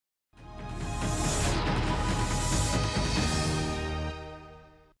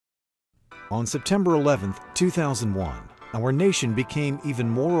On September 11, 2001, our nation became even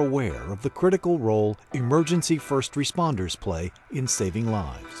more aware of the critical role emergency first responders play in saving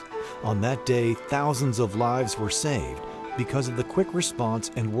lives. On that day, thousands of lives were saved because of the quick response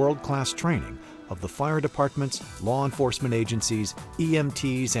and world-class training of the fire departments, law enforcement agencies,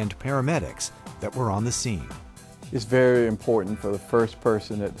 EMTs, and paramedics that were on the scene. It's very important for the first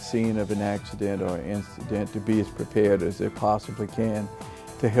person at the scene of an accident or incident to be as prepared as they possibly can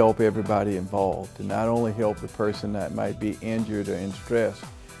to help everybody involved, to not only help the person that might be injured or in stress,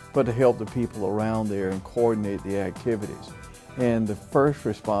 but to help the people around there and coordinate the activities. And the first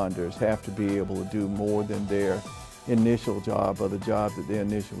responders have to be able to do more than their initial job or the job that they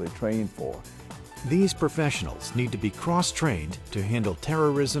initially trained for. These professionals need to be cross-trained to handle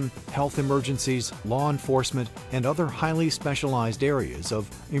terrorism, health emergencies, law enforcement, and other highly specialized areas of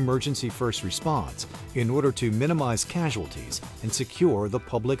emergency first response in order to minimize casualties and secure the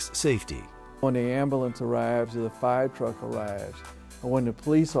public's safety. When the ambulance arrives or the fire truck arrives, or when the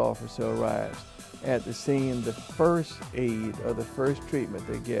police officer arrives at the scene, the first aid or the first treatment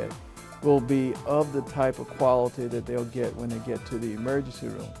they get will be of the type of quality that they'll get when they get to the emergency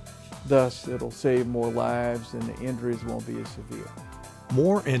room. Thus, it'll save more lives and the injuries won't be as severe.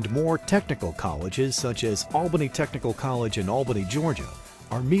 More and more technical colleges, such as Albany Technical College in Albany, Georgia,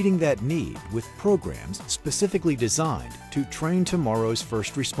 are meeting that need with programs specifically designed to train tomorrow's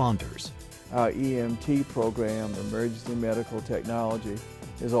first responders. Our EMT program, Emergency Medical Technology,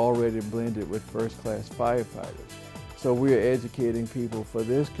 is already blended with first-class firefighters. So we are educating people for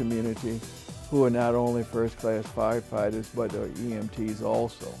this community who are not only first-class firefighters, but are EMTs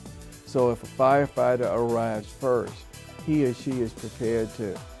also. So if a firefighter arrives first, he or she is prepared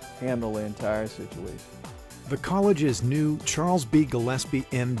to handle the entire situation. The college's new Charles B. Gillespie,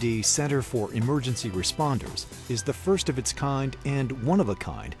 MD Center for Emergency Responders is the first of its kind and one of a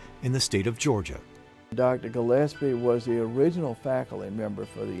kind in the state of Georgia. Dr. Gillespie was the original faculty member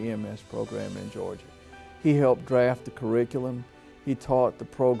for the EMS program in Georgia. He helped draft the curriculum, he taught the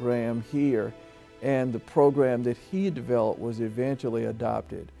program here, and the program that he developed was eventually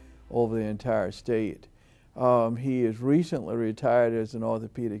adopted over the entire state. He is recently retired as an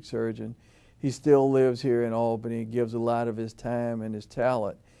orthopedic surgeon. He still lives here in Albany, gives a lot of his time and his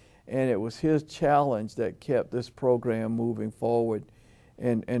talent, and it was his challenge that kept this program moving forward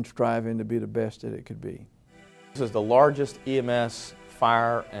and striving to be the best that it could be. This is the largest EMS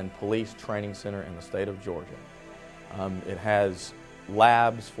fire and police training center in the state of Georgia. It has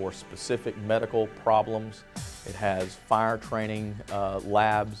labs for specific medical problems. It has fire training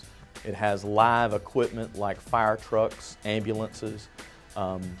labs. It has live equipment like fire trucks, ambulances,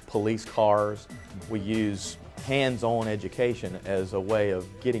 police cars. We use hands-on education as a way of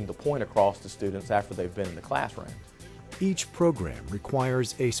getting the point across to students after they've been in the classroom. Each program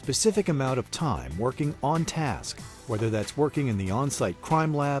requires a specific amount of time working on task, whether that's working in the on-site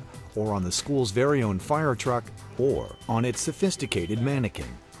crime lab or on the school's very own fire truck or on its sophisticated mannequin,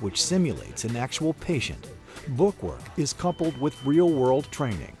 which simulates an actual patient. Bookwork is coupled with real-world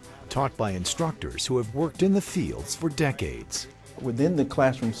training, taught by instructors who have worked in the fields for decades. Within the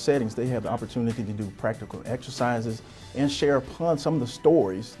classroom settings, they have the opportunity to do practical exercises and share upon some of the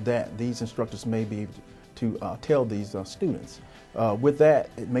stories that these instructors may be able to tell these students. With that,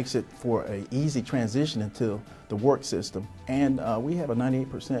 it makes it for an easy transition into the work system, and we have a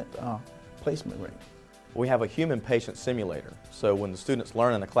 98% placement rate. We have a human patient simulator, so when the students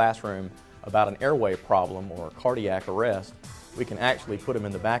learn in the classroom about an airway problem or cardiac arrest, we can actually put them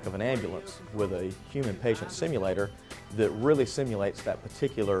in the back of an ambulance with a human patient simulator that really simulates that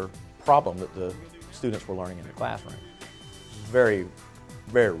particular problem that the students were learning in the classroom. Very,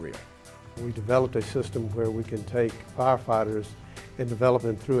 very real. We developed a system where we can take firefighters and develop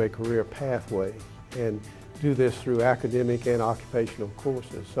them through a career pathway and do this through academic and occupational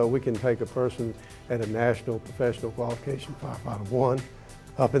courses. So we can take a person at a national professional qualification, firefighter 1,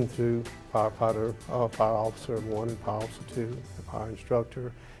 up and through firefighter, fire officer 1 and fire officer 2, the fire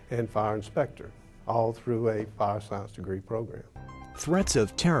instructor and fire inspector, all through a fire science degree program. Threats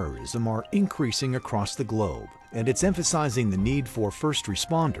of terrorism are increasing across the globe, and it's emphasizing the need for first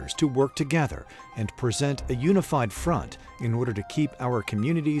responders to work together and present a unified front in order to keep our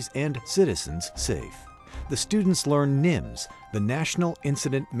communities and citizens safe. The students learn NIMS, the National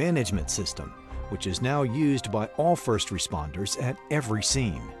Incident Management System, which is now used by all first responders at every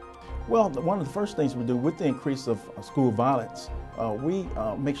scene. Well, one of the first things we do with the increase of school violence, we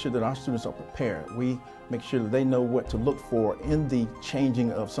make sure that our students are prepared. We make sure that they know what to look for in the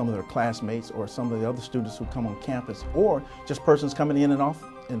changing of some of their classmates or some of the other students who come on campus, or just persons coming in and off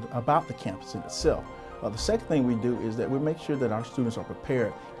and about the campus in itself. The second thing we do is that we make sure that our students are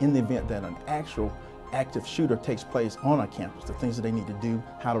prepared in the event that an actual active shooter takes place on our campus, the things that they need to do,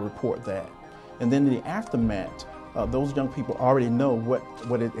 how to report that. And then in the aftermath, those young people already know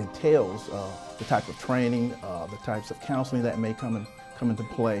what it entails, the type of training, the types of counseling that may come into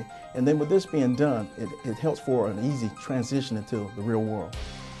play. And then with this being done, it helps for an easy transition into the real world.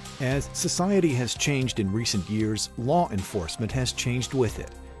 As society has changed in recent years, law enforcement has changed with it.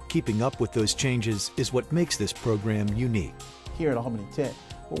 Keeping up with those changes is what makes this program unique. Here at Albany Tech,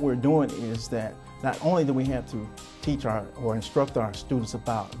 what we're doing is that not only do we have to teach or instruct our students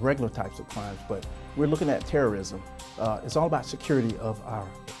about regular types of crimes, but we're looking at terrorism. It's all about security of our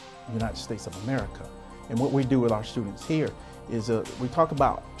United States of America. And what we do with our students here is we talk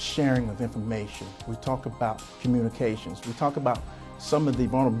about sharing of information. We talk about communications. We talk about some of the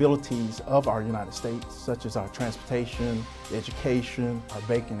vulnerabilities of our United States, such as our transportation, education, our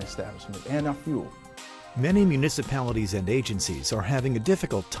baking establishment, and our fuel. Many municipalities and agencies are having a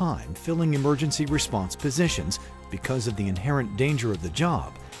difficult time filling emergency response positions because of the inherent danger of the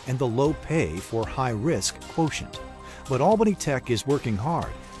job and the low pay for high-risk quotient. But Albany Tech is working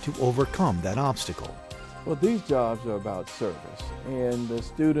hard to overcome that obstacle. Well, these jobs are about service, and the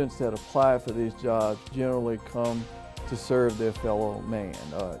students that apply for these jobs generally come to serve their fellow man.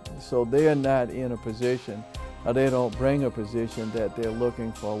 So they are not in a position, or they don't bring a position that they're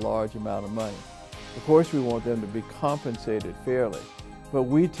looking for a large amount of money. Of course, we want them to be compensated fairly, but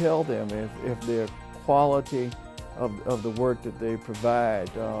we tell them if their quality of the work that they provide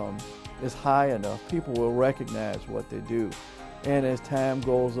is high enough, people will recognize what they do. And as time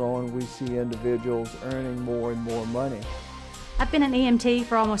goes on, we see individuals earning more and more money. I've been an EMT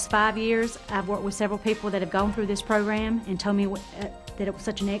for almost 5 years. I've worked with several people that have gone through this program and told me that it was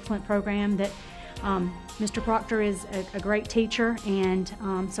such an excellent program, that Mr. Proctor is a great teacher, and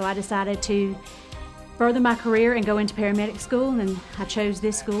so I decided to further my career and go into paramedic school, and I chose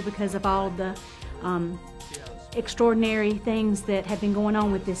this school because of all the extraordinary things that have been going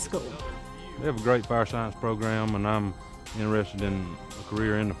on with this school. We have a great fire science program, and I'm interested in a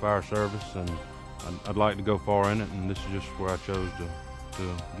career in the fire service, and I'd like to go far in it, and this is just where I chose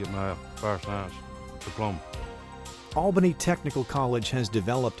to get my fire science diploma. Albany Technical College has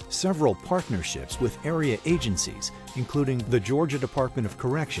developed several partnerships with area agencies, including the Georgia Department of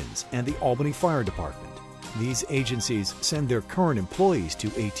Corrections and the Albany Fire Department. These agencies send their current employees to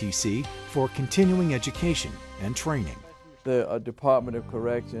ATC for continuing education and training. The Department of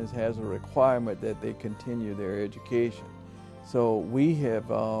Corrections has a requirement that they continue their education. So we have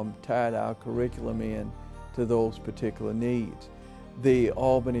tied our curriculum in to those particular needs. The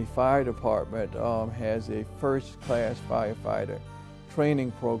Albany Fire Department has a first-class firefighter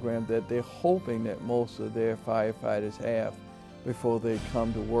training program that they're hoping that most of their firefighters have before they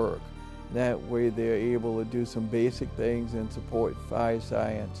come to work. That way they're able to do some basic things and support fire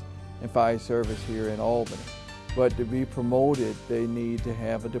science and fire service here in Albany. But to be promoted, they need to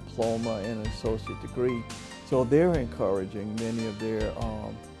have a diploma and an associate degree. So they're encouraging many of their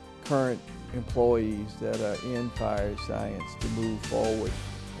current employees that are in fire science to move forward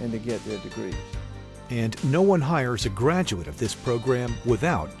and to get their degrees. And no one hires a graduate of this program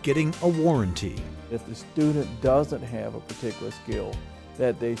without getting a warranty. If the student doesn't have a particular skill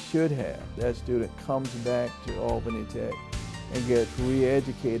that they should have, that student comes back to Albany Tech and gets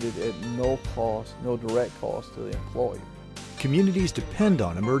re-educated at no cost, no direct cost to the employer. Communities depend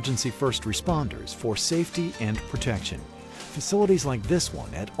on emergency first responders for safety and protection. Facilities like this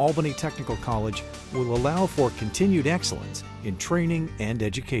one at Albany Technical College will allow for continued excellence in training and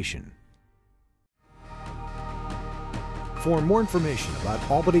education. For more information about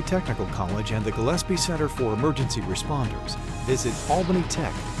Albany Technical College and the Gillespie Center for Emergency Responders, visit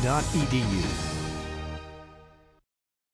albanytech.edu.